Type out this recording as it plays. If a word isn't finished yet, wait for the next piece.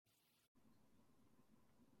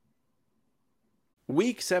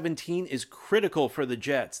Week 17 is critical for the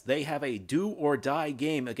Jets. They have a do-or-die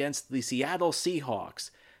game against the Seattle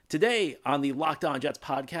Seahawks. Today on the Locked On Jets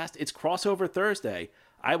podcast, it's Crossover Thursday.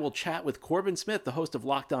 I will chat with Corbin Smith, the host of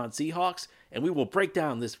Locked On Seahawks, and we will break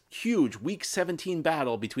down this huge Week 17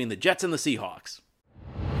 battle between the Jets and the Seahawks.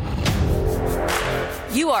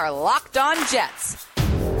 You are Locked On Jets,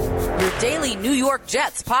 your daily New York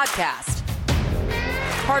Jets podcast.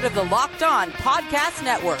 Part of the Locked On Podcast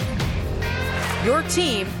Network. Your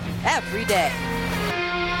team every day.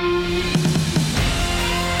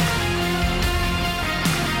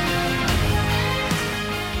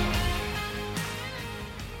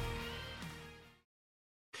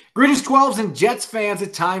 Greetings, 12s and Jets fans.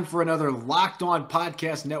 It's time for another Locked On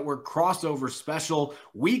Podcast Network crossover special.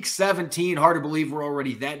 Week 17. Hard to believe we're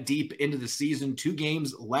already that deep into the season. 2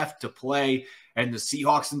 games left to play. And the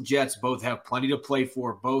Seahawks and Jets both have plenty to play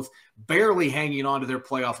for, both barely hanging on to their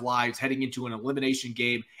playoff lives, heading into an elimination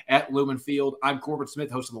game at Lumen Field. I'm Corbin Smith,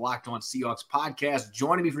 host of the Locked On Seahawks podcast.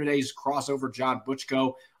 Joining me for today's crossover, John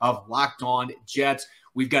Butchko of Locked On Jets.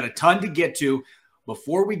 We've got a ton to get to.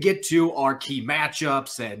 Before we get to our key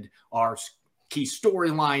matchups and our key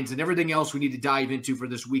storylines and everything else we need to dive into for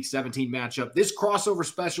this Week 17 matchup, this crossover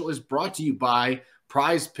special is brought to you by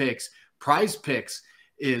Prize Picks. Prize Picks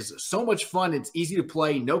is so much fun. It's easy to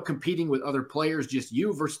play. No competing with other players, just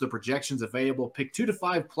you versus the projections available. Pick 2 to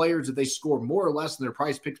 5 players. If they score more or less than their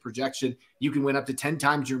Prize Picks projection, you can win up to 10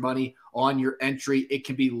 times your money on your entry. It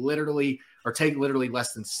can be take literally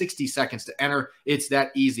less than 60 seconds to enter. It's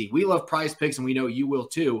that easy. We love Prize Picks, and we know you will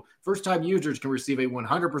too. First-time users can receive a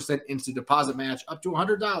 100% instant deposit match up to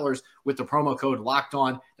 $100 with the promo code Locked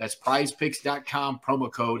On. That's prizepicks.com,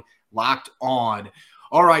 promo code Locked On.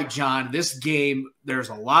 All right, John, this game, there's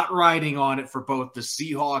a lot riding on it for both the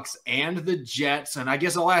Seahawks and the Jets. And I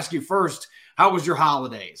guess I'll ask you first, how was your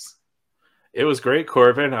holidays? It was great,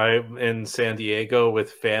 Corbin. I'm in San Diego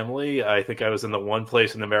with family. I think I was in the one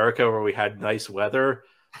place in America where we had nice weather.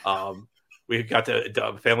 Family got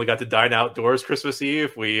to dine outdoors Christmas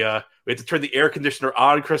Eve. We had to turn the air conditioner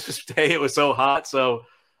on Christmas Day. It was so hot. So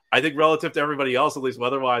I think relative to everybody else, at least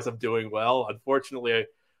weather-wise, I'm doing well. Unfortunately,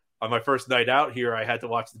 on my first night out here, I had to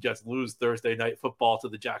watch the Jets lose Thursday night football to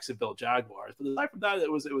the Jacksonville Jaguars. But aside from that,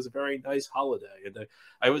 it was a very nice holiday. And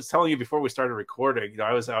I was telling you before we started recording,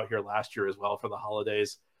 I was out here last year as well for the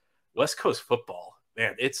holidays. West Coast football,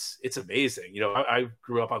 man, it's amazing. I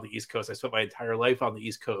grew up on the East Coast. I spent my entire life on the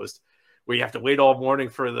East Coast, where you have to wait all morning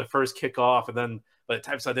for the first kickoff, and then by the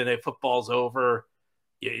time Sunday night football's over,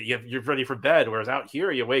 you're ready for bed. Whereas out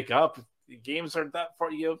here, you wake up, the games aren't that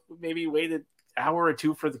far. Maybe waited hour or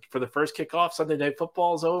two for the first kickoff. Sunday night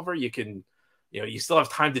football is over. You can, you still have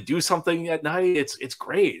time to do something at night. It's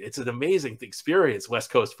great. It's an amazing experience.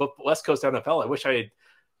 West Coast football, West Coast NFL. I wish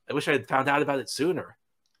I had found out about it sooner.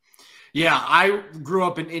 Yeah, I grew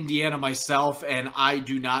up in Indiana myself, and I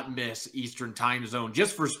do not miss Eastern time zone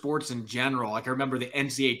just for sports in general. Like, I remember the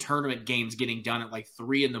NCAA tournament games getting done at like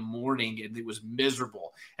 3 a.m, and it was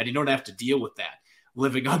miserable, and you don't have to deal with that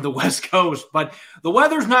living on the West Coast. But the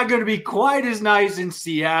weather's not going to be quite as nice in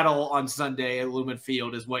Seattle on Sunday at Lumen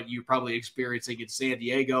Field as what you're probably experiencing in San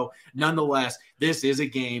Diego. Nonetheless, this is a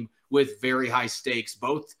game with very high stakes.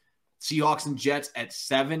 Both Seahawks and Jets at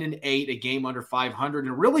 7 and 8, a game under 500.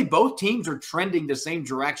 And really, both teams are trending the same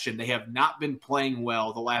direction. They have not been playing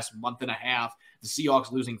well the last month and a half. The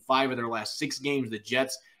Seahawks losing 5 of their last 6 games. The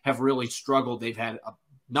Jets have really struggled. They've had a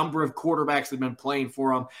number of quarterbacks that have been playing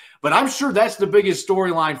for them. But I'm sure that's the biggest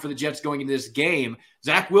storyline for the Jets going into this game.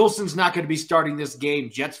 Zach Wilson's not going to be starting this game.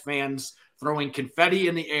 Jets fans throwing confetti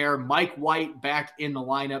in the air. Mike White back in the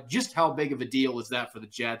lineup. Just how big of a deal is that for the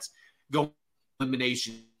Jets going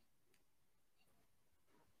elimination?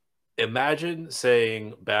 Imagine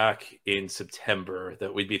saying back in September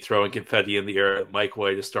that we'd be throwing confetti in the air at Mike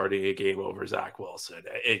White is starting a game over Zach Wilson.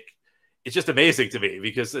 It's just amazing to me,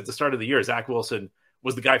 because at the start of the year, Zach Wilson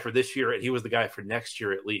was the guy for this year, and he was the guy for next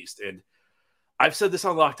year at least. And I've said this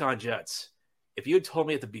on Locked On Jets. If you had told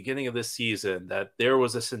me at the beginning of this season that there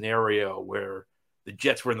was a scenario where the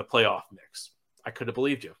Jets were in the playoff mix, I could have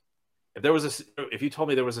believed you. If you told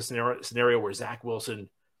me there was a scenario where Zach Wilson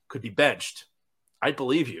could be benched, I'd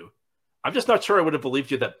believe you. I'm just not sure I would have believed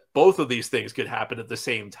you that both of these things could happen at the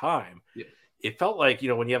same time. Yeah. It felt like,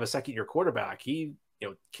 when you have a second-year quarterback, he,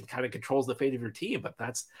 can kind of controls the fate of your team, but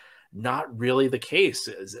that's not really the case.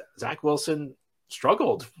 Zach Wilson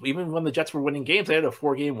struggled even when the Jets were winning games. They had a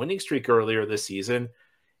 4-game winning streak earlier this season.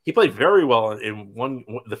 He played very well in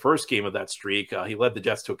the first game of that streak. He led the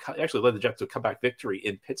Jets to a comeback victory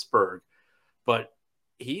in Pittsburgh, but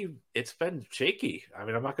it's been shaky. I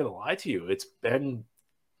mean, I'm not going to lie to you. It's been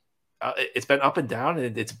it's been up and down,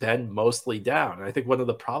 and it's been mostly down. And I think one of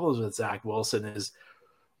the problems with Zach Wilson is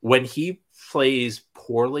when he plays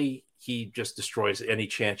poorly, he just destroys any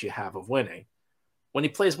chance you have of winning. When he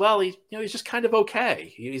plays well, he's just kind of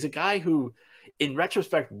okay. He's a guy who, in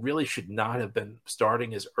retrospect, really should not have been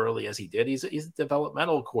starting as early as he did. He's a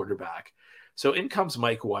developmental quarterback. So in comes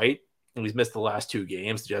Mike White, and he's missed the last 2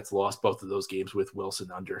 games. The Jets lost both of those games with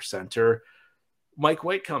Wilson under center. Mike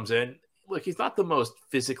White comes in. Look, he's not the most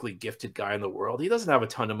physically gifted guy in the world. He doesn't have a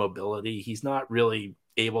ton of mobility. He's not really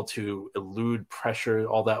able to elude pressure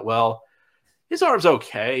all that well. His arm's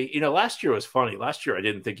okay. Last year was funny. Last year, I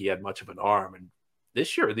didn't think he had much of an arm. And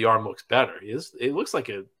this year, the arm looks better. It looks like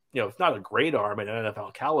if not a great arm, an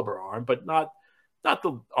NFL caliber arm, but not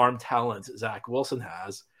the arm talent Zach Wilson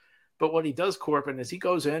has. But what he does, Corbin, is he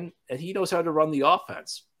goes in and he knows how to run the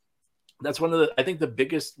offense. That's one of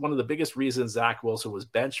the biggest reasons Zach Wilson was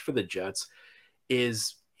benched for the Jets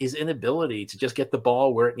is his inability to just get the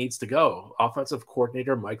ball where it needs to go. Offensive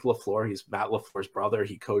coordinator Mike LaFleur, he's Matt LaFleur's brother.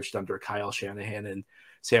 He coached under Kyle Shanahan in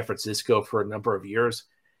San Francisco for a number of years.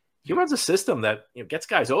 He runs a system that gets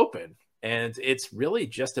guys open, and it's really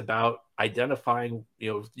just about identifying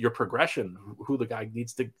your progression, who the guy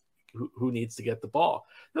needs to. Who needs to get the ball.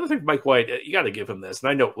 Another thing, Mike White, you got to give him this. And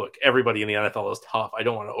I know, look, everybody in the NFL is tough. I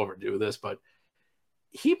don't want to overdo this, but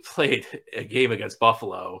he played a game against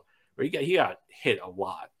Buffalo where he got hit a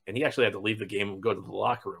lot. And he actually had to leave the game and go to the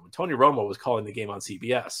locker room. And Tony Romo was calling the game on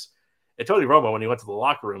CBS. And Tony Romo, when he went to the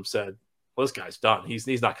locker room, said, well, this guy's done.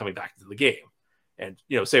 He's not coming back to the game. And,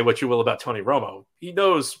 say what you will about Tony Romo. He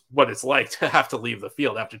knows what it's like to have to leave the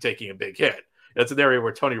field after taking a big hit. That's an area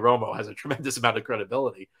where Tony Romo has a tremendous amount of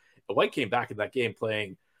credibility. White came back in that game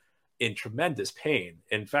playing in tremendous pain.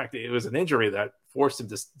 In fact, it was an injury that forced him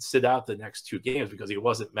to sit out the next 2 games because he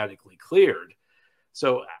wasn't medically cleared.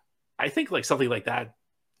 So I think something like that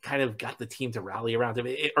kind of got the team to rally around him,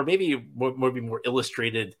 or maybe more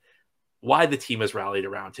illustrated why the team has rallied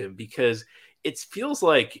around him, because it feels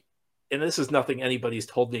like, and this is nothing anybody's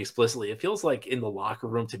told me explicitly, it feels like in the locker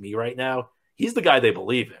room to me right now, he's the guy they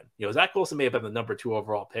believe in. Zach Wilson may have been the number 2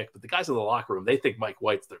 overall pick, but the guys in the locker room, they think Mike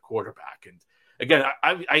White's their quarterback. And again,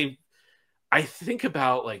 I think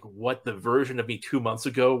about what the version of me 2 months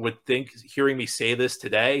ago would think, hearing me say this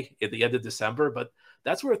today at the end of December, but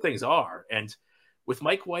that's where things are. And with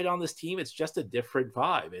Mike White on this team, it's just a different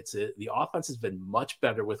vibe. The offense has been much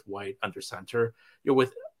better with White under center.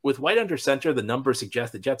 With White under center, the numbers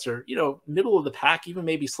suggest the Jets are, middle of the pack, even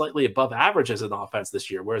maybe slightly above average as an offense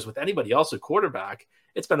this year. Whereas with anybody else, a quarterback,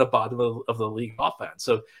 it's been a bottom of the league offense.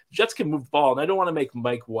 So the Jets can move the ball. And I don't want to make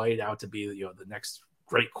Mike White out to be, the next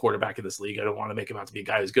great quarterback in this league. I don't want to make him out to be a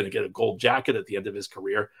guy who's going to get a gold jacket at the end of his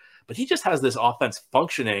career. But he just has this offense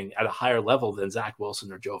functioning at a higher level than Zach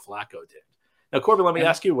Wilson or Joe Flacco did. Now, Corbin, let me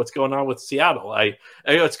ask you what's going on with Seattle. I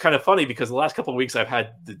know it's kind of funny because the last couple of weeks I've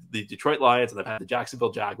had the Detroit Lions and I've had the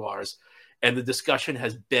Jacksonville Jaguars, and the discussion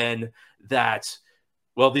has been that,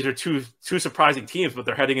 well, these are two surprising teams, but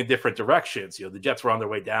they're heading in different directions. The Jets were on their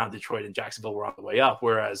way down, Detroit and Jacksonville were on the way up,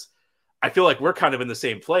 whereas I feel like we're kind of in the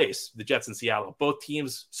same place, the Jets and Seattle. Both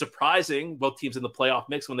teams surprising, both teams in the playoff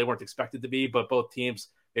mix when they weren't expected to be, but both teams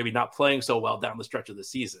maybe not playing so well down the stretch of the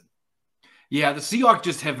season. Yeah, the Seahawks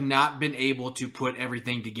just have not been able to put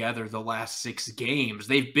everything together the last 6 games.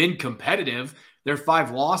 They've been competitive. Their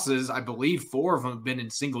 5 losses, I believe 4 of them have been in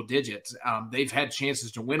single digits. They've had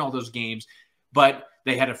chances to win all those games, but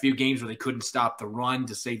they had a few games where they couldn't stop the run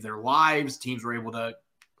to save their lives. Teams were able to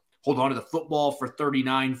hold on to the football for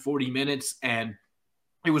 39, 40 minutes, and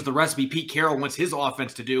it was the recipe Pete Carroll wants his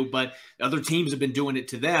offense to do, but other teams have been doing it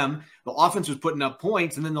to them. The offense was putting up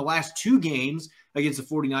points, and then the last 2 games against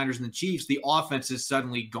the 49ers and the Chiefs, the offense has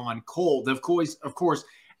suddenly gone cold. Of course,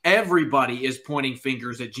 everybody is pointing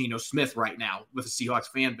fingers at Geno Smith right now with the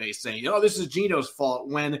Seahawks fan base saying, this is Geno's fault,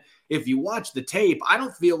 when if you watch the tape, I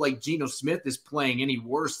don't feel like Geno Smith is playing any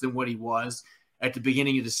worse than what he was at the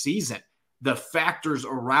beginning of the season. The factors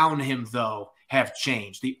around him, though, have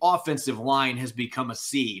changed. The offensive line has become a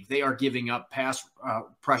sieve. They are giving up pass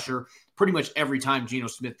pressure pretty much every time Geno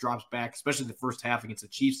Smith drops back, especially the first half against the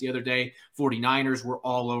Chiefs the other day. 49ers were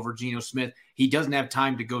all over Geno Smith. He doesn't have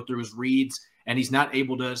time to go through his reads, and he's not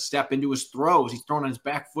able to step into his throws. He's thrown on his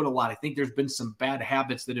back foot a lot. I think there's been some bad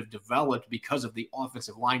habits that have developed because of the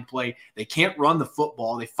offensive line play. They can't run the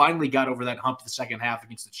football. They finally got over that hump the second half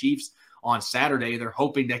against the Chiefs on Saturday. They're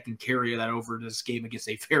hoping they can carry that over to this game against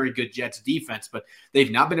a very good Jets defense, but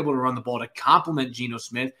they've not been able to run the ball to complement Geno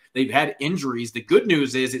Smith. They've had injuries. The good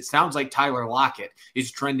news is it sounds like Tyler Lockett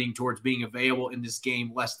is trending towards being available in this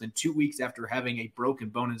game less than 2 weeks after having a broken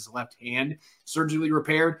bone in his left hand surgically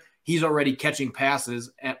repaired. He's already catching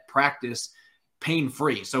passes at practice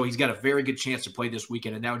pain-free. So he's got a very good chance to play this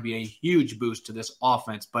weekend, and that would be a huge boost to this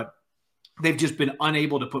offense. But they've just been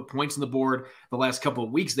unable to put points on the board the last couple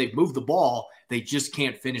of weeks. They've moved the ball. They just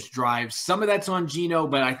can't finish drives. Some of that's on Geno,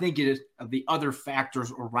 but I think it is the other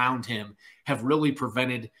factors around him have really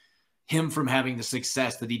prevented him from having the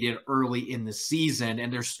success that he did early in the season.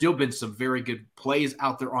 And there's still been some very good plays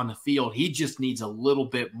out there on the field. He just needs a little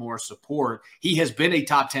bit more support. He has been a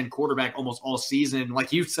top 10 quarterback almost all season.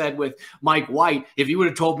 Like you said with Mike White, if you would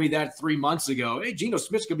have told me that 3 months ago, hey, Geno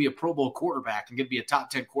Smith's going to be a Pro Bowl quarterback and going to be a top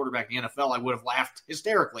 10 quarterback in the NFL, I would have laughed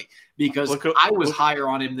hysterically because I was higher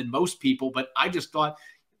on him than most people, but I just thought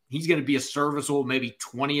he's going to be a serviceable, maybe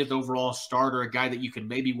 20th overall starter, a guy that you can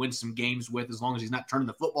maybe win some games with as long as he's not turning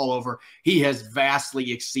the football over. He has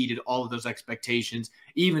vastly exceeded all of those expectations,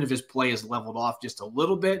 even if his play has leveled off just a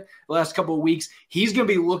little bit the last couple of weeks. He's going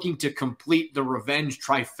to be looking to complete the revenge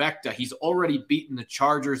trifecta. He's already beaten the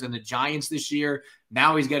Chargers and the Giants this year.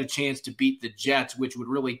 Now he's got a chance to beat the Jets, which would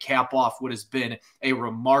really cap off what has been a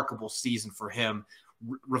remarkable season for him,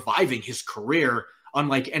 reviving his career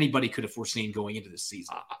unlike anybody could have foreseen going into this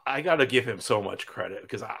season. I got to give him so much credit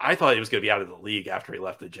because I thought he was going to be out of the league after he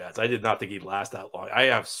left the Jets. I did not think he'd last that long.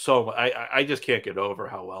 I just can't get over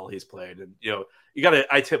how well he's played. And,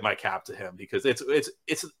 I tip my cap to him because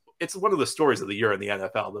it's one of the stories of the year in the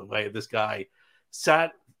NFL, the way this guy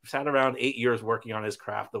sat around 8 years working on his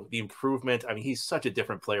craft, the improvement. I mean, he's such a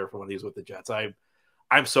different player from when he was with the Jets.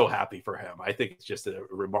 I'm so happy for him. I think it's just a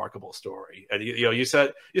remarkable story. And, you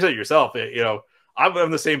said it yourself, I'm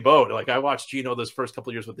in the same boat. Like, I watched Geno those first couple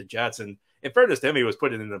of years with the Jets, and in fairness to him, he was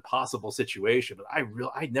put in an impossible situation. But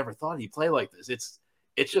I never thought he'd play like this.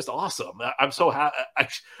 It's just awesome. I'm so happy. I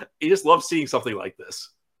just love seeing something like this.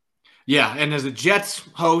 Yeah, and as a Jets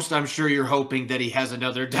host, I'm sure you're hoping that he has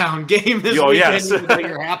another down game this weekend. Yes. Even though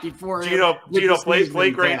you're happy for him. Geno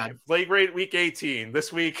play great week 18.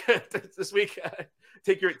 This week,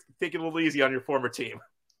 take it a little easy on your former team.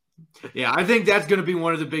 Yeah, I think that's going to be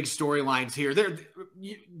one of the big storylines here.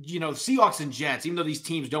 Seahawks and Jets, even though these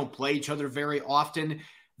teams don't play each other very often,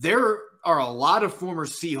 there are a lot of former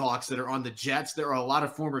Seahawks that are on the Jets. There are a lot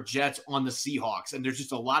of former Jets on the Seahawks, and there's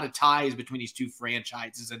just a lot of ties between these two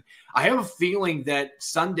franchises. And I have a feeling that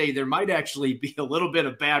Sunday there might actually be a little bit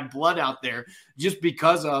of bad blood out there just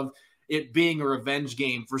because of it being a revenge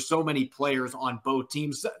game for so many players on both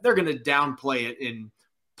teams. They're going to downplay it in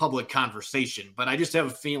public conversation, but I just have a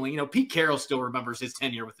feeling, Pete Carroll still remembers his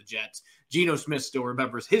tenure with the Jets. Geno Smith still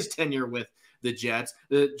remembers his tenure with the Jets.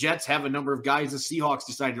 The Jets have a number of guys the Seahawks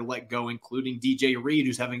decided to let go, including DJ Reed,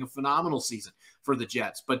 who's having a phenomenal season for the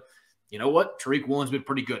Jets. But you know what? Tariq Woolen's been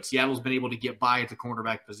pretty good. Seattle's been able to get by at the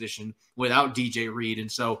cornerback position without DJ Reed.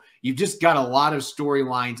 And so you've just got a lot of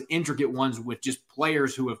storylines, intricate ones with just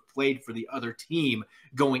players who have played for the other team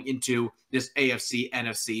going into this AFC,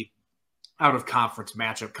 NFC out-of-conference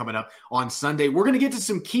matchup coming up on Sunday. We're going to get to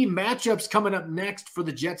some key matchups coming up next for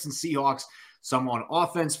the Jets and Seahawks, some on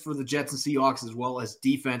offense for the Jets and Seahawks as well as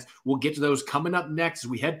defense. We'll get to those coming up next as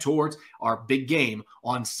we head towards our big game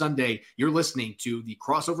on Sunday. You're listening to the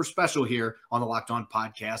crossover special here on the Locked On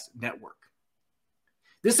Podcast Network.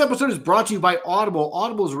 This episode is brought to you by Audible.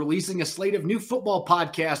 Audible is releasing a slate of new football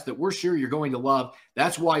podcasts that we're sure you're going to love.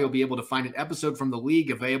 That's why you'll be able to find an episode from the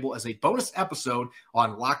league available as a bonus episode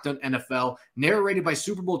on Locked On NFL, narrated by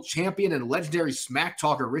Super Bowl champion and legendary smack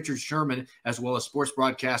talker Richard Sherman, as well as sports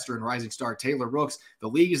broadcaster and rising star Taylor Rooks. The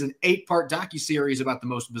League is an 8-part docuseries about the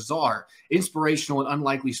most bizarre, inspirational, and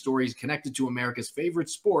unlikely stories connected to America's favorite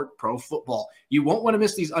sport, pro football. You won't want to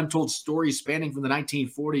miss these untold stories spanning from the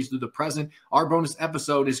 1940s through the present. Our bonus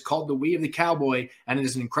episode is called The We of the Cowboy, and it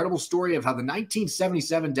is an incredible story of how the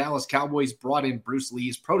 1977 Dallas Cowboys brought in Bruce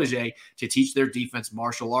Lee's protege to teach their defense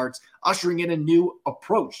martial arts, ushering in a new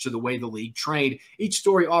approach to the way the league trained. Each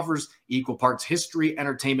story offers equal parts history,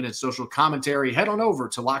 entertainment, and social commentary. Head on over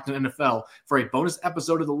to Locked On NFL for a bonus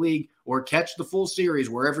episode of the league, or catch the full series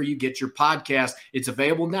wherever you get your podcast. It's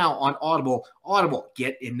available now on Audible. Audible,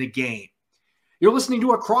 get in the game. You're listening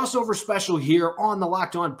to a crossover special here on the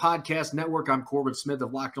Locked On Podcast Network. I'm Corbin Smith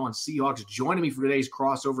of Locked On Seahawks. Joining me for today's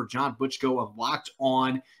crossover, John Butchko of Locked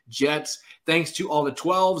On Jets. Thanks to all the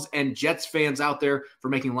 12s and Jets fans out there for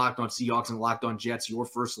making Locked On Seahawks and Locked On Jets your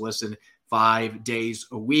first listen 5 days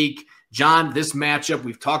a week. John, this matchup,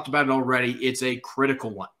 we've talked about it already. It's a critical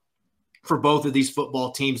one for both of these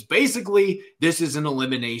football teams. Basically, this is an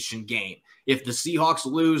elimination game. If the Seahawks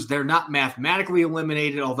lose, they're not mathematically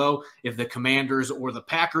eliminated, although if the Commanders or the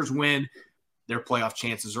Packers win, their playoff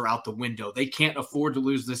chances are out the window. They can't afford to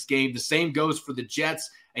lose this game. The same goes for the Jets.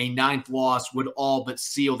 a ninth loss would all but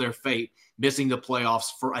seal their fate, missing the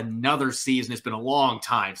playoffs for another season. It's been a long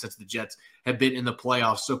time since the Jets have been in the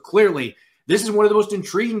playoffs. So clearly, this is one of the most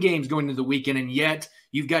intriguing games going into the weekend, and yet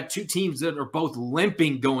you've got two teams that are both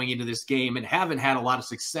limping going into this game and haven't had a lot of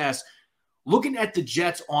success. Looking at the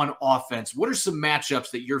Jets on offense, what are some matchups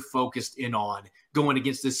that you're focused in on going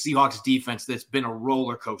against this Seahawks defense that's been a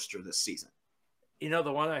roller coaster this season?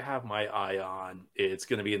 The one I have my eye on, it's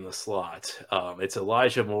going to be in the slot. It's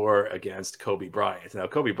Elijah Moore against Kobe Bryant. Now,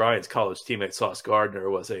 Kobe Bryant's college teammate Sauce Gardner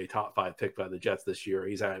was a top 5 pick by the Jets this year.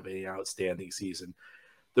 He's having an outstanding season.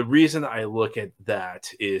 The reason I look at that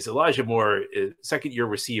is Elijah Moore, second-year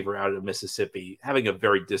receiver out of Mississippi, having a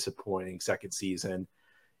very disappointing second season.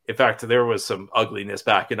 In fact, there was some ugliness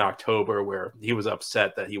back in October where he was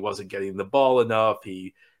upset that he wasn't getting the ball enough.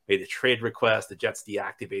 He made a trade request. The Jets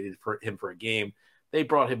deactivated him for a game. They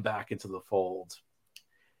brought him back into the fold.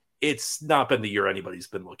 It's not been the year anybody's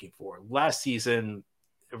been looking for. Last season,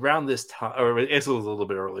 around this time, or it's a little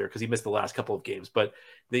bit earlier because he missed the last couple of games, but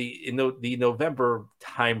the November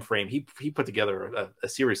time frame, he put together a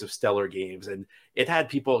series of stellar games, and it had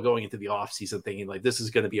people going into the offseason thinking like, this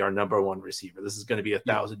is going to be our number one receiver. This is going to be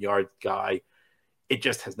 1,000-yard guy. It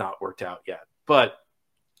just has not worked out yet. But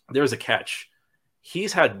there's a catch.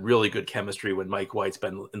 He's had really good chemistry when Mike White's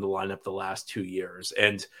been in the lineup the last 2 years.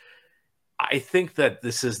 And I think that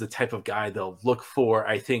this is the type of guy they'll look for.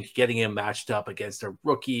 I think getting him matched up against a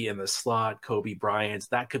rookie in the slot, Kobe Bryant,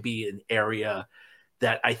 that could be an area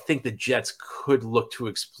that I think the Jets could look to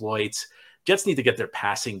exploit. Jets need to get their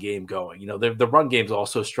passing game going. The run game's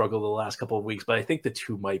also struggled the last couple of weeks, but I think the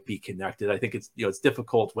two might be connected. I think it's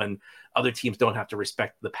difficult when other teams don't have to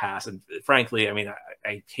respect the pass. And frankly,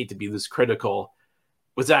 I hate to be this critical.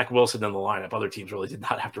 With Zach Wilson in the lineup, other teams really did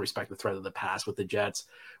not have to respect the threat of the pass with the Jets.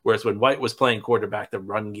 Whereas when White was playing quarterback, the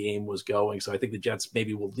run game was going. So I think the Jets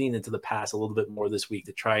maybe will lean into the pass a little bit more this week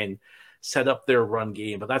to try and set up their run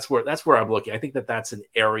game. But that's where I'm looking. I think that's an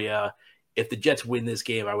area. If the Jets win this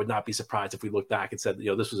game, I would not be surprised if we look back and said,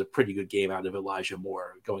 this was a pretty good game out of Elijah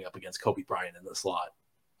Moore going up against Kobe Bryant in the slot.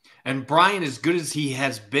 And Bryant, as good as he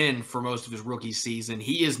has been for most of his rookie season,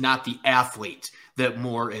 he is not the athlete that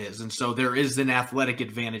Moore is. And so there is an athletic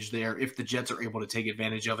advantage there if the Jets are able to take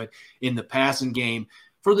advantage of it in the passing game.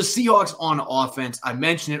 For the Seahawks on offense, I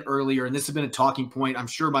mentioned it earlier, and this has been a talking point. I'm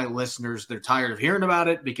sure my listeners, they're tired of hearing about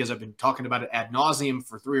it because I've been talking about it ad nauseum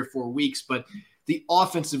for 3 or 4 weeks. But the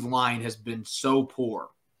offensive line has been so poor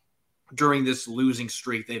during this losing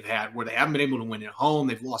streak they've had where they haven't been able to win at home.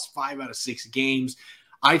 They've lost 5 out of 6 games.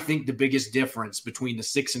 I think the biggest difference between the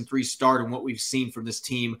 6-3 start and what we've seen from this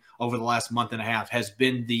team over the last month and a half has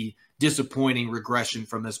been the disappointing regression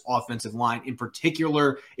from this offensive line, in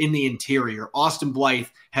particular in the interior. Austin Blythe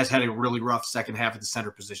has had a really rough second half at the center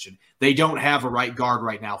position. They don't have a right guard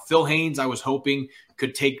right now. Phil Haynes, I was hoping,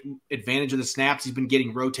 could take advantage of the snaps he's been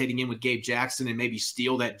getting rotating in with Gabe Jackson and maybe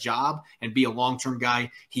steal that job and be a long-term guy.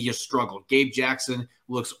 He just struggled. Gabe Jackson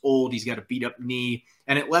looks old. He's got a beat-up knee.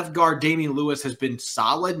 And at left guard, Damian Lewis has been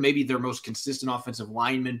solid, maybe their most consistent offensive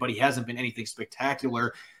lineman, but he hasn't been anything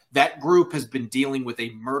spectacular. That group has been dealing with a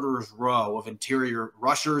murderer's row of interior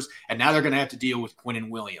rushers, and now they're going to have to deal with Quinnen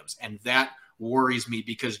Williams. And that worries me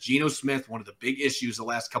because Geno Smith, one of the big issues the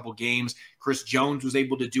last couple games, Chris Jones was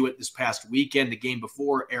able to do it this past weekend, the game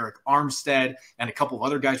before, Eric Armstead, and a couple of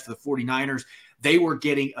other guys for the 49ers. They were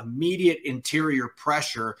getting immediate interior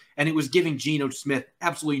pressure, and it was giving Geno Smith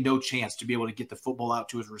absolutely no chance to be able to get the football out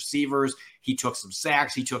to his receivers. He took some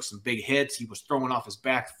sacks. He took some big hits. He was throwing off his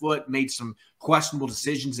back foot, made some questionable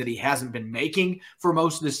decisions that he hasn't been making for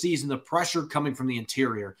most of the season. The pressure coming from the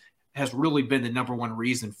interior has really been the number one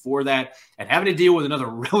reason for that. And having to deal with another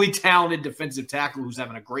really talented defensive tackle who's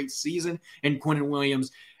having a great season in Quinnen Williams,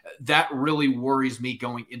 that really worries me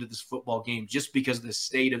going into this football game just because of the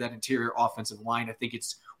state of that interior offensive line. I think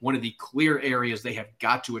it's one of the clear areas they have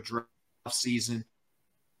got to address season.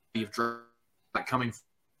 You've coming from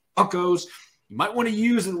Broncos. You might want to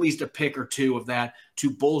use at least a pick or two of that to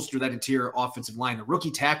bolster that interior offensive line. The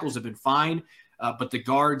rookie tackles have been fine, but the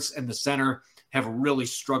guards and the center have really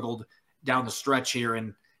struggled down the stretch here,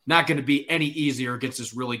 and not going to be any easier against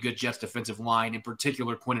this really good Jets defensive line, in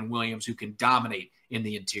particular Quinnen Williams, who can dominate in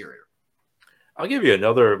the interior. I'll give you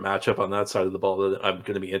another matchup on that side of the ball that I'm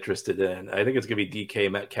going to be interested in. I think it's going to be DK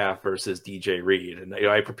Metcalf versus DJ Reed. And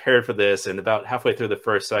I prepared for this, and about halfway through the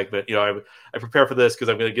first segment, I prepared for this because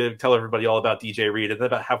I'm going to tell everybody all about DJ Reed. And then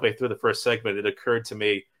about halfway through the first segment, it occurred to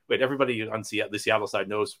me, everybody on the Seattle side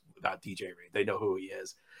knows about DJ Reed. They know who he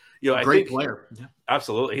is. I Great think player. Yeah.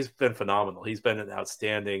 Absolutely. He's been phenomenal. He's been an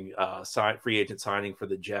outstanding free agent signing for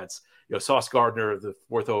the Jets. Sauce Gardner, the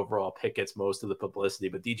 4th overall pick, gets most of the publicity,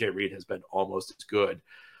 but DJ Reed has been almost as good.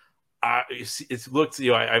 It's looked,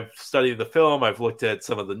 I've studied the film. I've looked at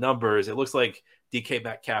some of the numbers. It looks like DK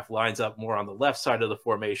Metcalf lines up more on the left side of the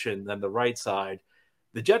formation than the right side.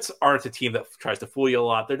 The Jets aren't a team that tries to fool you a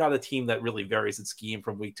lot. They're not a team that really varies its scheme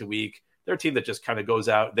from week to week. They're a team that just kind of goes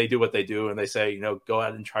out, they do what they do, and they say, go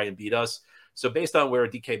out and try and beat us. So based on where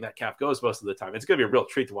DK Metcalf goes most of the time, it's going to be a real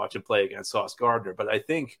treat to watch him play against Sauce Gardner. But I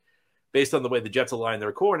think based on the way the Jets align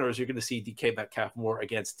their corners, you're going to see DK Metcalf more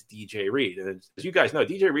against DJ Reed. And as you guys know,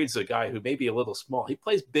 DJ Reed's a guy who may be a little small. He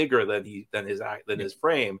plays bigger than his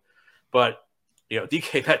frame, but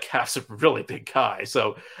DK Metcalf's a really big guy.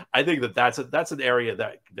 So I think that's an area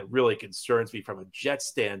that really concerns me from a Jets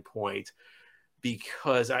standpoint,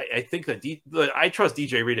 because I think that I trust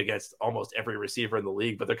DJ Reed against almost every receiver in the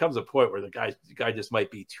league, but there comes a point where the guy just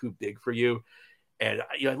might be too big for you. And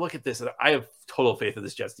I look at this and I have total faith in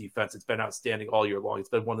this Jets defense. It's been outstanding all year long. It's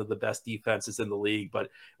been one of the best defenses in the league. But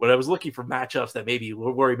when I was looking for matchups that maybe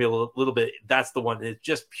worry me a little bit, that's the one. It's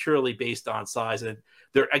just purely based on size. And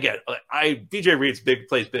there again, DJ Reed's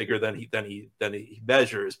plays bigger than he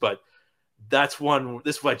measures, but that's one.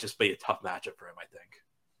 This might just be a tough matchup for him, I think.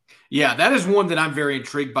 Yeah, that is one that I'm very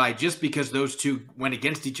intrigued by, just because those two went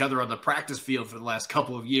against each other on the practice field for the last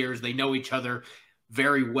couple of years. They know each other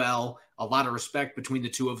very well, a lot of respect between the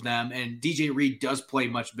two of them. And DJ Reed does play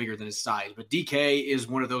much bigger than his size, but DK is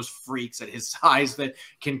one of those freaks at his size that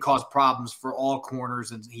can cause problems for all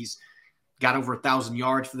corners. And he's got over 1,000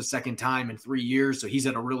 yards for the second time in 3 years. So he's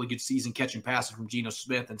had a really good season catching passes from Geno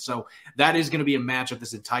Smith. And so that is going to be a matchup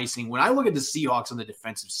that's enticing. When I look at the Seahawks on the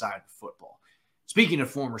defensive side of the football, speaking of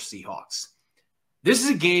former Seahawks, this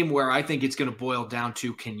is a game where I think it's going to boil down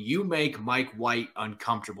to, can you make Mike White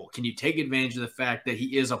uncomfortable? Can you take advantage of the fact that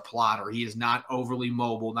he is a plotter? He is not overly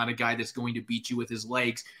mobile, not a guy that's going to beat you with his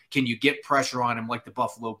legs. Can you get pressure on him like the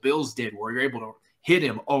Buffalo Bills did, where you're able to hit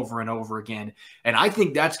him over and over again? And I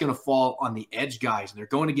think that's going to fall on the edge guys. And they're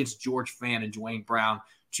going against George Fant and Dwayne Brown,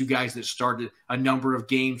 two guys that started a number of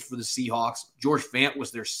games for the Seahawks. George Fant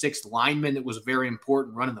was their 6th lineman that was very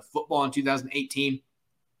important running the football in 2018.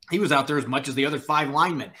 He was out there as much as the other 5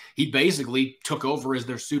 linemen. He basically took over as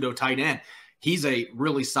their pseudo tight end. He's a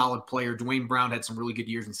really solid player. Dwayne Brown had some really good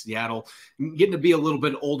years in Seattle, getting to be a little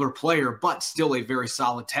bit older player, but still a very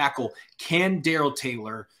solid tackle. Can Darrell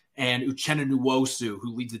Taylor and Uchenna Nwosu,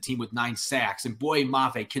 who leads the team with 9 sacks, and Boye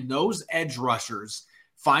Mafe, can those edge rushers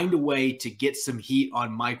find a way to get some heat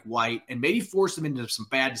on Mike White and maybe force him into some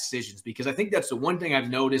bad decisions? Because I think that's the one thing I've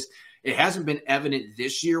noticed. It hasn't been evident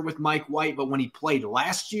this year with Mike White, but when he played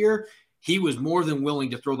last year, he was more than willing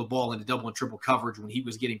to throw the ball into double and triple coverage when he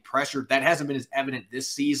was getting pressured. That hasn't been as evident this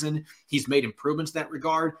season. He's made improvements in that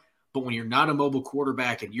regard. But when you're not a mobile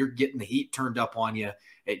quarterback and you're getting the heat turned up on you,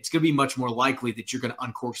 it's going to be much more likely that you're going to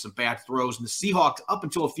uncork some bad throws. And the Seahawks, up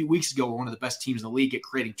until a few weeks ago, were one of the best teams in the league at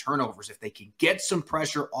creating turnovers. If they can get some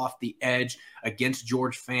pressure off the edge against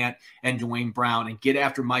George Fant and Dwayne Brown and get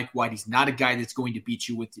after Mike White, he's not a guy that's going to beat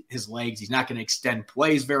you with his legs. He's not going to extend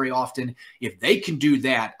plays very often. If they can do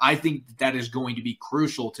that, I think that is going to be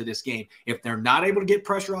crucial to this game. If they're not able to get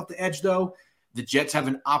pressure off the edge, though, the Jets have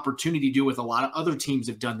an opportunity to do what a lot of other teams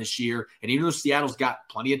have done this year. And even though Seattle's got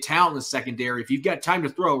plenty of talent in the secondary, if you've got time to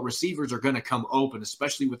throw, receivers are going to come open,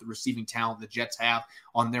 especially with the receiving talent the Jets have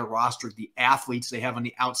on their roster, the athletes they have on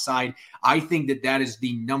the outside. I think that is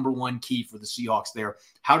the number one key for the Seahawks there.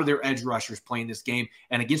 How do their edge rushers play in this game?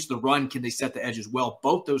 And against the run, can they set the edge as well?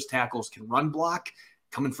 Both those tackles can run block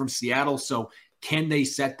coming from Seattle. So can they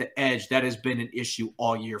set the edge? That has been an issue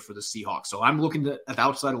all year for the Seahawks. So I'm looking at the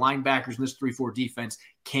outside linebackers in this 3-4 defense.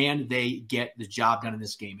 Can they get the job done in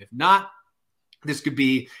this game? If not, this could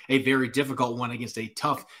be a very difficult one against a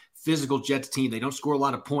tough physical Jets team. They don't score a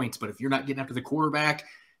lot of points, but if you're not getting after the quarterback,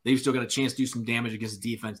 they've still got a chance to do some damage against a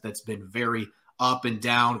defense that's been very up and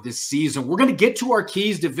down this season. We're going to get to our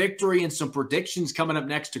keys to victory and some predictions coming up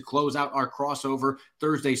next to close out our crossover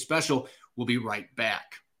Thursday special. We'll be right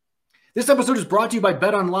back. This episode is brought to you by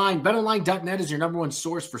BetOnline. BetOnline.net is your number one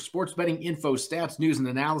source for sports betting info, stats, news, and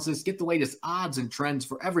analysis. Get the latest odds and trends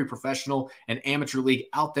for every professional and amateur league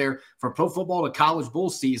out there, from pro football to college bowl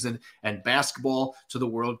season and basketball to the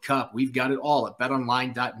World Cup. We've got it all at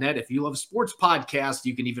BetOnline.net. If you love sports podcasts,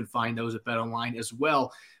 you can even find those at BetOnline as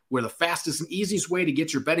well. We're the fastest and easiest way to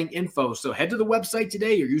get your betting info. So head to the website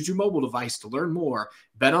today or use your mobile device to learn more.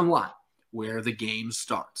 BetOnline, where the game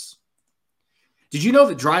starts. Did you know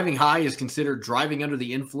that driving high is considered driving under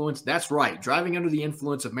the influence? That's right. Driving under the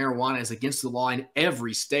influence of marijuana is against the law in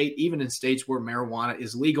every state, even in states where marijuana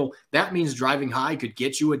is legal. That means driving high could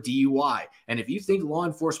get you a DUI. And if you think law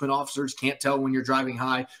enforcement officers can't tell when you're driving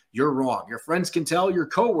high, you're wrong. Your friends can tell, your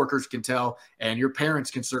coworkers can tell, and your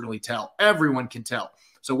parents can certainly tell. Everyone can tell.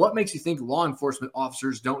 So what makes you think law enforcement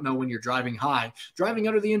officers don't know when you're driving high? Driving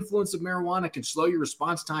under the influence of marijuana can slow your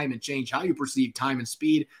response time and change how you perceive time and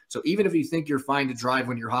speed. So even if you think you're fine to drive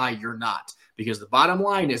when you're high, you're not. Because the bottom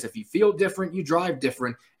line is if you feel different, you drive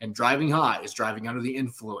different, and driving high is driving under the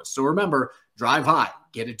influence. So remember, drive high,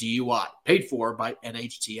 get a DUI. Paid for by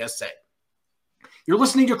NHTSA. You're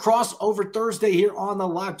listening to Crossover Thursday here on the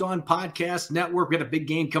Locked On Podcast Network. We got a big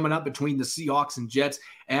game coming up between the Seahawks and Jets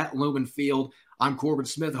at Lumen Field. I'm Corbin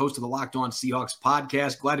Smith, host of the Locked On Seahawks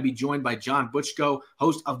podcast. Glad to be joined by John Butchko,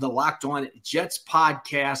 host of the Locked On Jets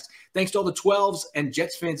podcast. Thanks to all the 12s and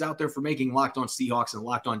Jets fans out there for making Locked On Seahawks and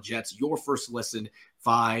Locked On Jets your first listen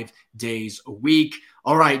 5 days a week.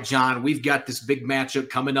 All right, John, we've got this big matchup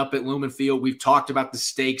coming up at Lumen Field. We've talked about the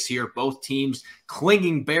stakes here. Both teams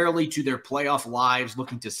clinging barely to their playoff lives,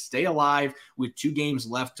 looking to stay alive with 2 games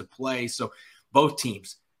left to play. So both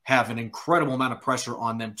teams have an incredible amount of pressure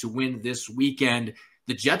on them to win this weekend.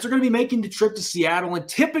 The Jets are going to be making the trip to Seattle, and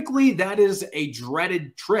typically that is a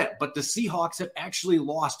dreaded trip, but the Seahawks have actually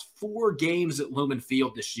lost 4 games at Lumen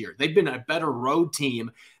Field this year. They've been a better road team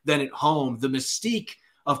than at home. The mystique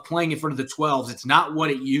of playing in front of the 12s, it's not what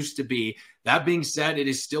it used to be. That being said, it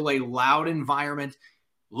is still a loud environment.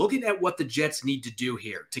 Looking at what the Jets need to do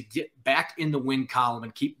here to get back in the win column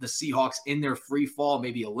and keep the Seahawks in their free fall,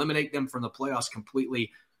 maybe eliminate them from the playoffs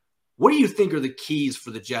completely. What do you think are the keys for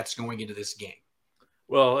the Jets going into this game?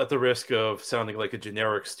 Well, at the risk of sounding like a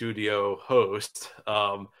generic studio host,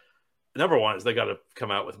 number one is they got to come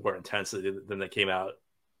out with more intensity than they came out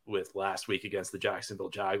with last week against the Jacksonville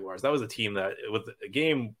Jaguars. That was a team that, with a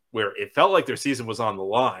game where it felt like their season was on the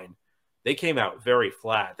line, they came out very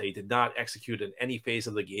flat. They did not execute in any phase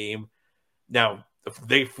of the game. Now,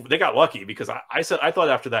 they got lucky because I thought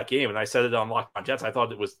after that game, and I said it on Locked On Jets, I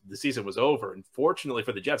thought the season was over. And fortunately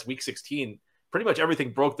for the Jets, Week 16, pretty much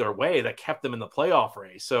everything broke their way that kept them in the playoff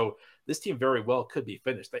race. So this team very well could be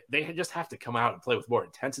finished. They just have to come out and play with more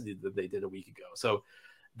intensity than they did a week ago. So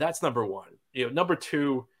that's number one. Number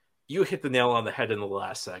two, you hit the nail on the head in the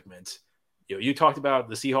last segment. You talked about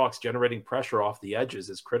the Seahawks generating pressure off the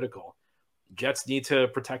edges is critical. Jets need to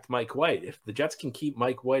protect Mike White. If the Jets can keep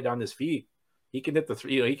Mike White on his feet, he can hit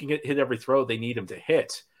he can hit every throw they need him to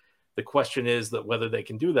hit. The question is that whether they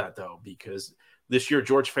can do that, though, because this year,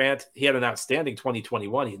 George Fant, he had an outstanding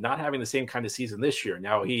 2021. He's not having the same kind of season this year.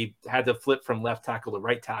 Now, he had to flip from left tackle to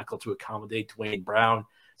right tackle to accommodate Dwayne Brown.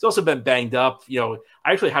 He's also been banged up. I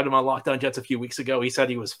actually had him on Locked On Jets a few weeks ago. He said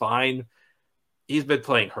he was fine. He's been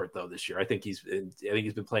playing hurt, though, this year. I think he's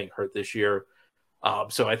been playing hurt this year.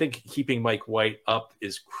 So I think keeping Mike White up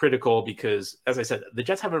is critical because, as I said, the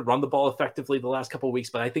Jets haven't run the ball effectively the last couple of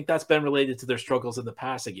weeks, but I think that's been related to their struggles in the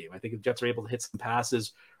passing game. I think if the Jets are able to hit some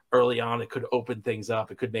passes early on, it could open things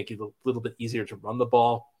up. It could make it a little bit easier to run the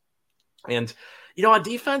ball. And, on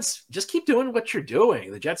defense, just keep doing what you're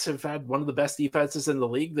doing. The Jets have had one of the best defenses in the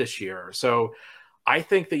league this year. So I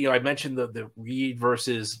think that, I mentioned the Reed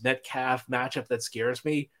versus Metcalf matchup that scares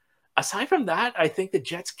me. Aside from that, I think the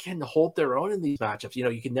Jets can hold their own in these matchups.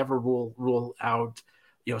 You can never rule out,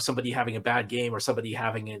 somebody having a bad game or somebody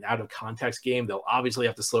having an out of context game. They'll obviously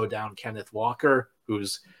have to slow down Kenneth Walker,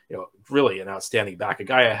 who's, really an outstanding back, a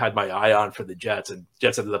guy I had my eye on for the Jets, and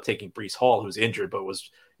Jets ended up taking Breece Hall, who's injured, but was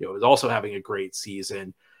also having a great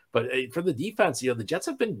season. But for the defense, the Jets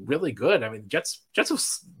have been really good. I mean, Jets have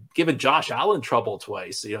given Josh Allen trouble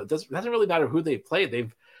twice. It doesn't really matter who they play.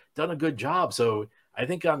 They've done a good job. So I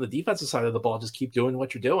think on the defensive side of the ball, just keep doing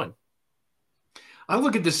what you're doing. I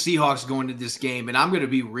look at the Seahawks going to this game, and I'm going to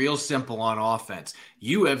be real simple on offense.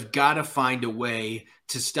 You have got to find a way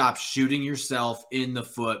to stop shooting yourself in the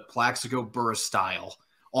foot, Plaxico Burress style,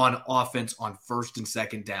 on offense on first and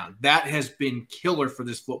second down. That has been killer for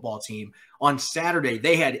this football team. On Saturday,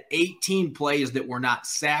 they had 18 plays that were not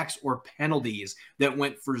sacks or penalties that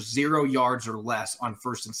went for 0 yards or less on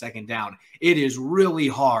first and second down. It is really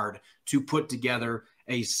hard to put together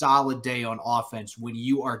a solid day on offense when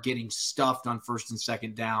you are getting stuffed on first and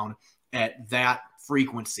second down at that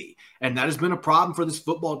frequency. And that has been a problem for this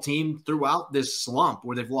football team throughout this slump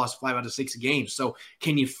where they've lost 5 out of 6 games. So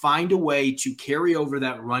can you find a way to carry over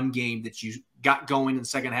that run game that you got going in the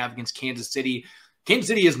second half against Kansas City? Kansas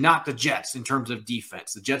City is not the Jets in terms of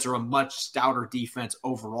defense. The Jets are a much stouter defense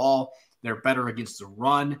overall. They're better against the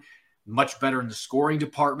run, much better in the scoring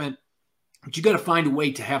department. But you got to find a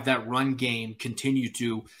way to have that run game continue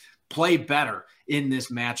to play better in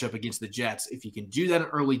this matchup against the Jets. If you can do that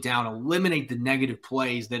early down, eliminate the negative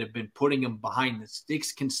plays that have been putting them behind the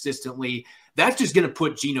sticks consistently, that's just going to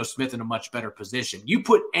put Geno Smith in a much better position. You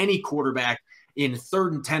put any quarterback in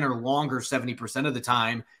 3rd and 10 or longer 70% of the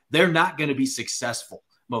time, they're not going to be successful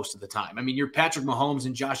most of the time. I mean, your Patrick Mahomes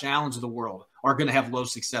and Josh Allens of the world are going to have low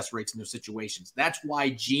success rates in those situations. That's why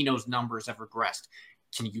Geno's numbers have regressed.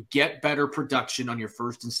 Can you get better production on your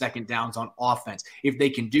 1st and 2nd downs on offense? If they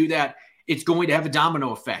can do that, it's going to have a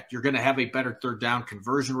domino effect. You're going to have a better 3rd down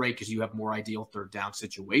conversion rate because you have more ideal 3rd down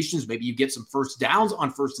situations. Maybe you get some 1st downs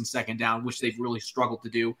on 1st and 2nd down, which they've really struggled to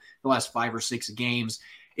do the last 5 or 6 games.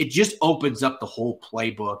 It just opens up the whole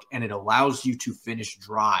playbook, and it allows you to finish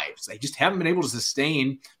drives. They just haven't been able to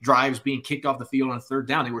sustain drives being kicked off the field on 3rd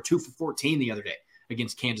down. They were 2 for 14 the other day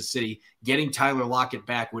against Kansas City. Getting Tyler Lockett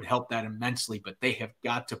back would help that immensely, but they have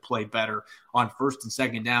got to play better on 1st and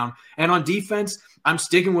 2nd down. And on defense, I'm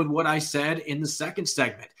sticking with what I said in the 2nd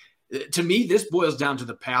segment. To me, this boils down to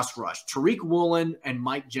the pass rush. Tariq Woolen and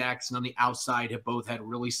Mike Jackson on the outside have both had a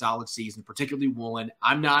really solid season, particularly Woolen.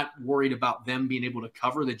 I'm not worried about them being able to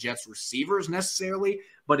cover the Jets receivers necessarily,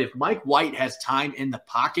 but if Mike White has time in the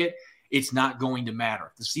pocket, it's not going to matter.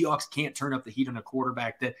 If the Seahawks can't turn up the heat on a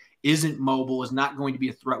quarterback that isn't mobile, is not going to be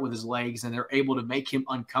a threat with his legs, and they're able to make him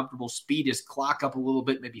uncomfortable, speed his clock up a little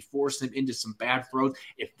bit, maybe force him into some bad throws.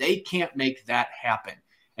 If they can't make that happen,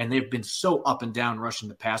 and they've been so up and down rushing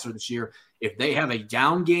the passer this year, if they have a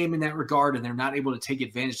down game in that regard and they're not able to take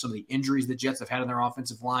advantage of some of the injuries the Jets have had on their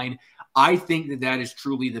offensive line, I think that that is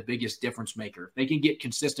truly the biggest difference maker. If they can get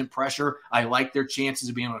consistent pressure, I like their chances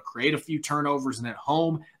of being able to create a few turnovers, and at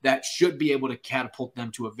home, that should be able to catapult them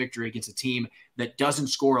to a victory against a team that doesn't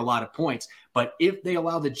score a lot of points. But if they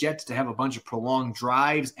allow the Jets to have a bunch of prolonged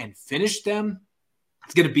drives and finish them,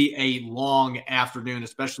 it's going to be a long afternoon,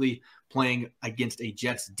 especially playing against a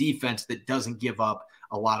Jets defense that doesn't give up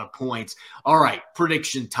a lot of points. All right,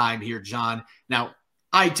 prediction time here, John. Now,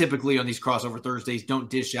 I typically on these crossover Thursdays don't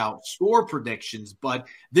dish out score predictions, but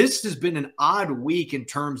this has been an odd week in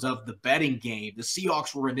terms of the betting game. The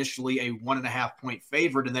Seahawks were initially a 1.5-point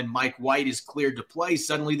favorite, and then Mike White is cleared to play.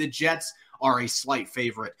 Suddenly the Jets are a slight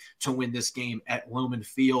favorite to win this game at Lumen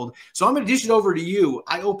Field. So I'm going to dish it over to you.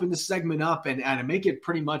 I open the segment up and I make it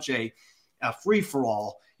pretty much a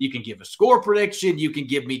free-for-all. You can give a score prediction. You can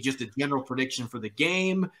give me just a general prediction for the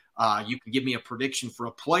game. You can give me a prediction for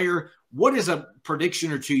a player. What is a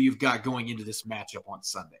prediction or two you've got going into this matchup on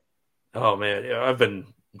Sunday? Oh, man. Yeah, I've been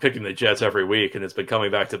picking the Jets every week, and it's been coming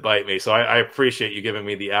back to bite me. So I appreciate you giving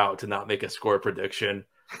me the out to not make a score prediction.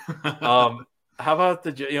 How about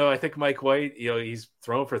I think Mike White, he's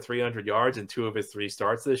thrown for 300 yards in 2 of his 3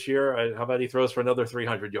 starts this year. How about he throws for another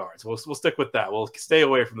 300 yards? We'll stick with that. We'll stay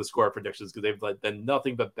away from the score predictions because they've been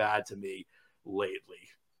nothing but bad to me lately.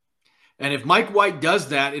 And if Mike White does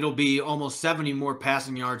that, it'll be almost 70 more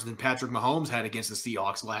passing yards than Patrick Mahomes had against the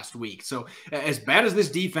Seahawks last week. So as bad as this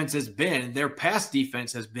defense has been, their pass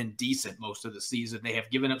defense has been decent most of the season. They have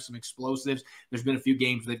given up some explosives. There's been a few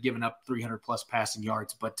games they've given up 300-plus passing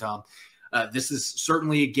yards, but this is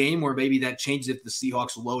certainly a game where maybe that changes if the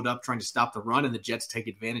Seahawks load up trying to stop the run and the Jets take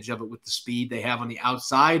advantage of it with the speed they have on the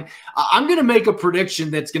outside. I'm going to make a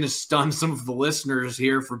prediction that's going to stun some of the listeners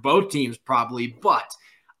here for both teams probably, but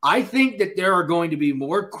I think that there are going to be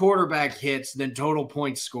more quarterback hits than total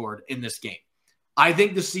points scored in this game. I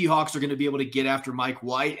think the Seahawks are going to be able to get after Mike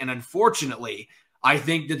White, and unfortunately, I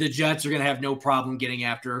think that the Jets are going to have no problem getting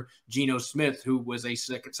after Geno Smith, who was a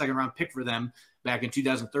second-round pick for them back in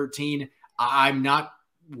 2013. I'm not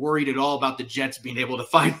worried at all about the Jets being able to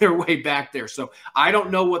find their way back there. So I don't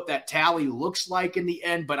know what that tally looks like in the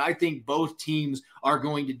end, but I think both teams are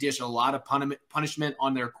going to dish a lot of punishment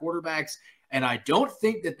on their quarterbacks. And I don't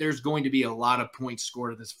think that there's going to be a lot of points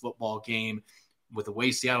scored in this football game. With the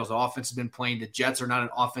way Seattle's offense has been playing, the Jets are not an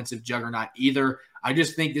offensive juggernaut either. I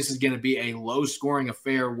just think this is going to be a low-scoring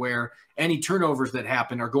affair where any turnovers that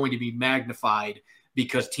happen are going to be magnified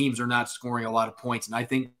because teams are not scoring a lot of points. And I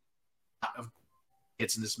think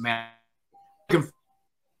it's in this match.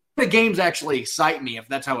 The games actually excite me if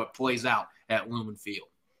that's how it plays out at Lumen Field.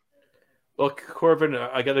 Well, Corbin,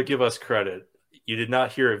 I got to give us credit. You did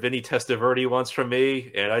not hear Vinny Testaverde once from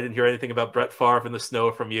me, and I didn't hear anything about Brett Favre in the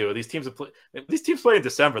snow from you. These teams play in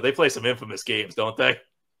December. They play some infamous games, don't they?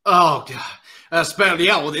 Oh God,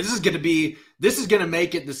 yeah. Well, this is going to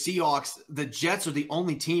make it the Seahawks. The Jets are the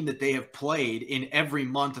only team that they have played in every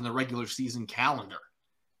month in the regular season calendar.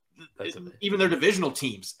 Even their divisional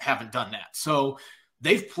teams haven't done that. So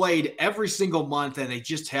they've played every single month and they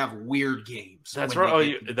just have weird games. That's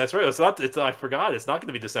right. That's right. I forgot. It's not going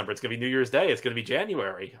to be December. It's going to be New Year's Day. It's going to be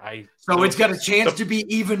January. It's got a chance to be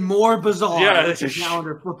even more bizarre. Yeah. With the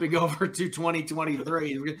calendar flipping over to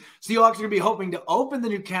 2023. Seahawks are going to be hoping to open the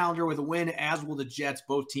new calendar with a win, as will the Jets.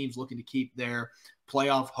 Both teams looking to keep their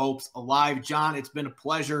playoff hopes alive. John, it's been a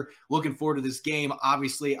pleasure. Looking forward to this game.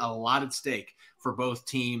 Obviously, a lot at stake for both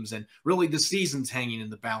teams, and really the season's hanging in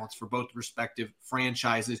the balance for both respective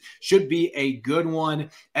franchises. Should be a good one.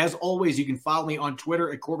 As always, you can follow me on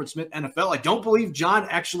Twitter at Corbin Smith NFL. I don't believe John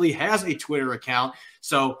actually has a Twitter account,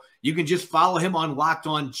 so you can just follow him on Locked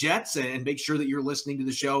On Jets and make sure that you're listening to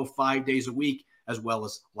the show 5 days a week, as well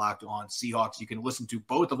as Locked On Seahawks. You can listen to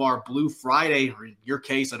both of our Blue Friday, or in your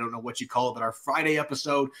case, I don't know what you call it, but our Friday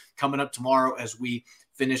episode coming up tomorrow as we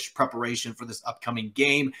finish preparation for this upcoming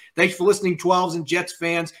game. Thanks for listening, 12s and Jets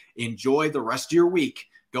fans. Enjoy the rest of your week.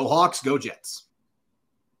 Go Hawks, go Jets.